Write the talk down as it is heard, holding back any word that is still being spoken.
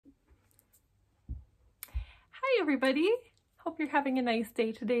Hi everybody, hope you're having a nice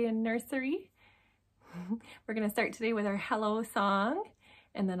day today in nursery. We're going to start today with our hello song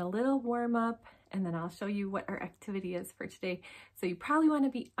and then a little warm up, and then I'll show you what our activity is for today. So you probably want to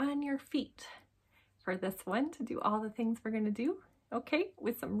be on your feet for this one to do all the things we're going to do, okay,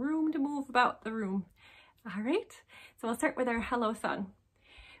 with some room to move about the room. All right, so we'll start with our hello song.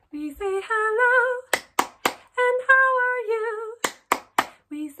 We say hello and how are you?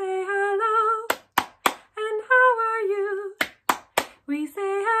 We say hello and how are you? We say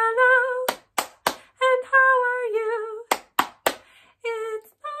hello and how are you?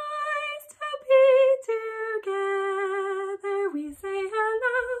 It's nice to be together. We say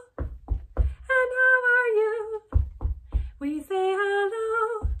hello and how are you? We say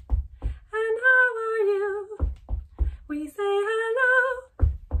hello and how are you? We say hello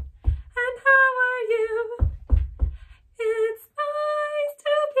and how are you? It's nice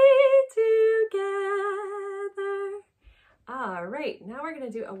to be together. All right, now we're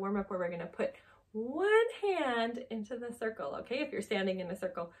going to do a warm-up where we're going to put one hand into the circle, okay? If you're standing in a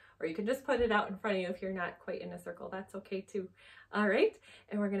circle, or you can just put it out in front of you if you're not quite in a circle, that's okay too. All right,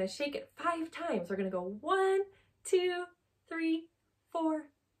 and we're going to shake it 5 times. We're going to go 1, 2, 3, 4,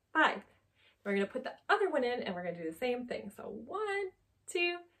 5. We're going to put the other one in and we're going to do the same thing. So 1,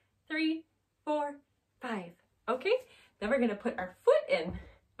 2, 3, 4, 5. Okay, then we're going to put our foot in.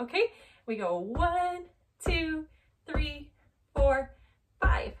 Okay, we go 1, 2, 3, 4,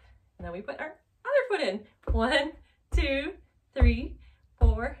 5. And then we put our other foot in. 1, 2, 3,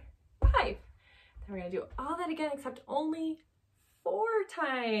 4, 5. Then we're going to do all that again except only 4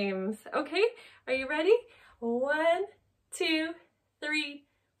 times. Okay, are you ready? 1, 2, 3,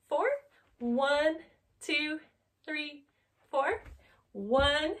 4. 1, 2, 3, 4.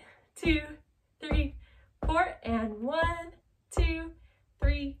 1, 2, 3, 4. And 1, 2,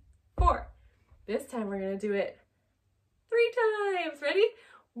 3, 4. This time we're going to do it 3 times. Ready?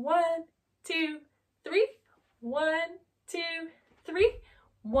 1, 2, 3. 1, 2, 3.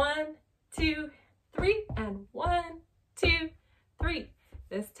 1, 2, 3. And 1, 2, 3.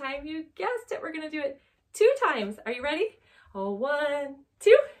 This time you guessed it. We're going to do it 2 times. Are you ready? 1,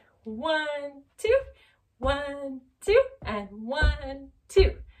 2. 1, 2, 1, 2, and 1,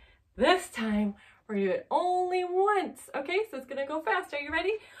 2. This time we're gonna do it only once. Okay, so it's gonna go fast. Are you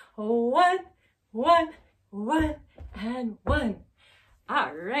ready? 1, 1, 1, and 1.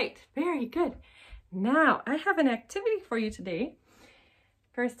 All right, very good. Now I have an activity for you today.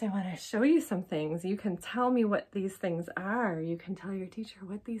 First, I want to show you some things. You can tell me what these things are. You can tell your teacher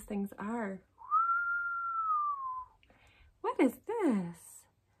what these things are. What is this?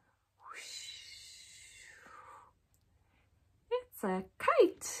 It's a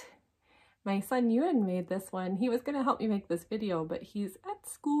kite. My son Ewan made this one. He was going to help me make this video, but he's at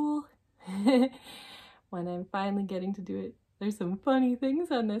school when I'm finally getting to do it. There's some funny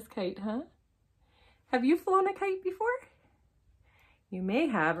things on this kite, huh? Have you flown a kite before? You may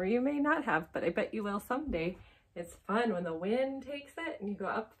have, or you may not have, but I bet you will someday. It's fun when the wind takes it and you go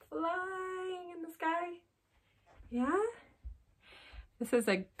up flying in the sky. Yeah? This is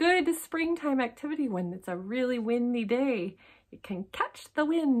a good springtime activity when it's a really windy day. You can catch the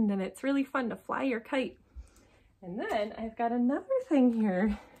wind and it's really fun to fly your kite. And then I've got another thing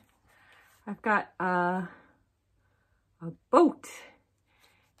here. I've got a boat.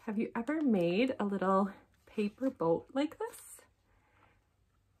 Have you ever made a little paper boat like this?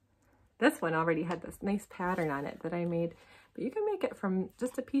 This one already had this nice pattern on it that I made, but you can make it from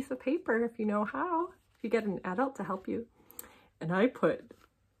just a piece of paper if you know how, if you get an adult to help you. And I put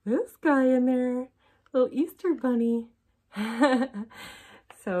this guy in there, little Easter bunny.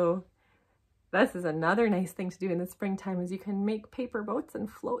 So this is another nice thing to do in the springtime is you can make paper boats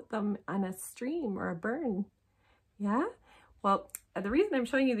and float them on a stream or a burn. Yeah? Well, the reason I'm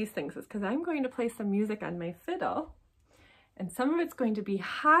showing you these things is because I'm going to play some music on my fiddle, and some of it's going to be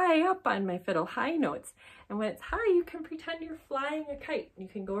high up on my fiddle, high notes. And when it's high, you can pretend you're flying a kite. You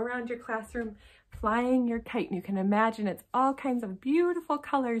can go around your classroom flying your kite, and you can imagine it's all kinds of beautiful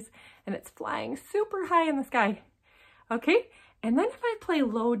colors and it's flying super high in the sky. Okay, and then if I play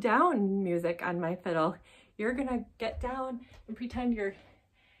low down music on my fiddle, you're gonna get down and pretend you're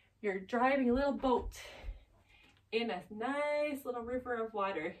driving a little boat in a nice little river of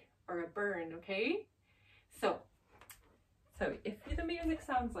water or a burn, okay? So if the music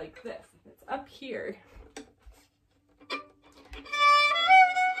sounds like this, if it's up here,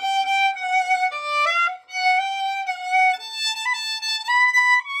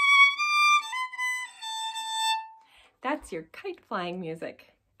 that's your kite flying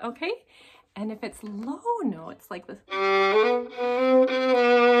music, okay? And if it's low notes like this,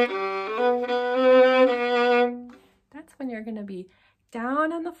 you're going to be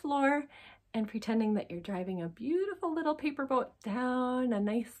down on the floor and pretending that you're driving a beautiful little paper boat down a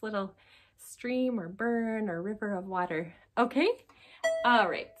nice little stream or burn or river of water. Okay? All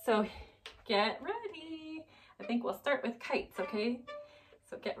right, so get ready. I think we'll start with kites, okay?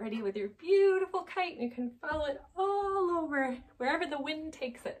 So get ready with your beautiful kite. You can follow it all over, wherever the wind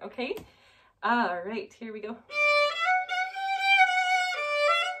takes it, okay? All right, here we go.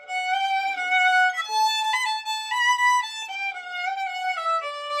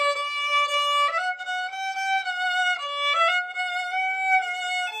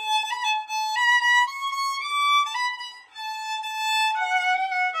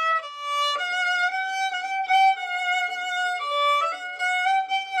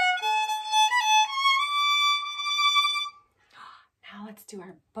 Now let's do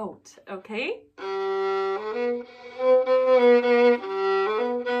our boat, okay?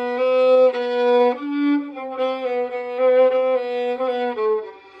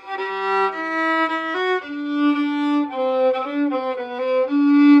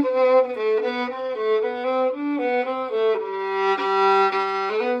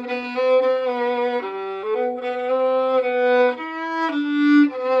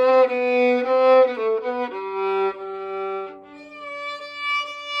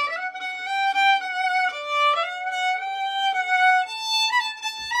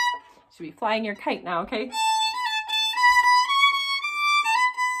 Should be flying your kite now, okay?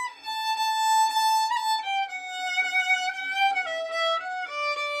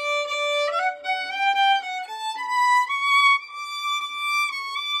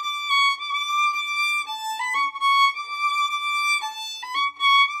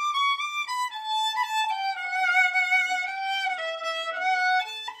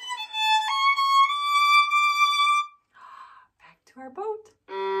 Back to our boat.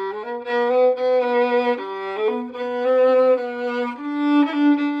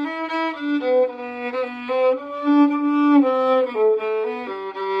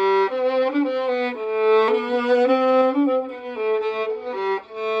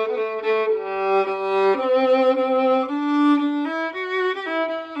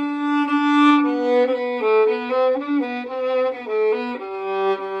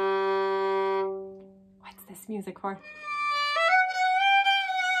 What's this music for?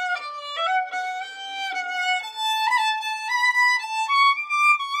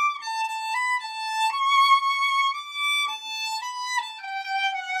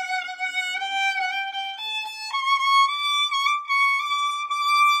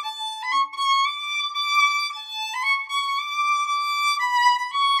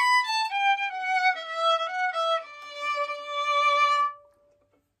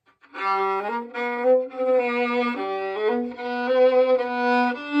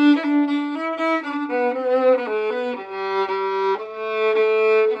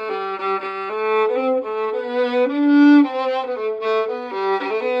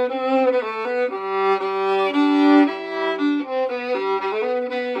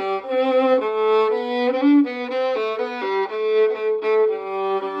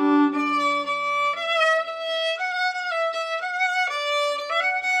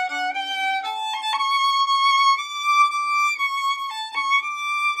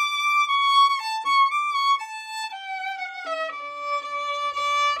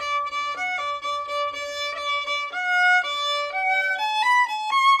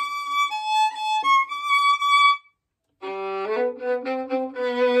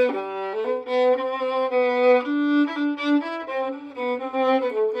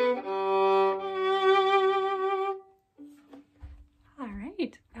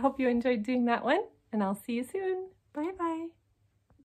 I hope you enjoyed doing that one, and I'll see you soon.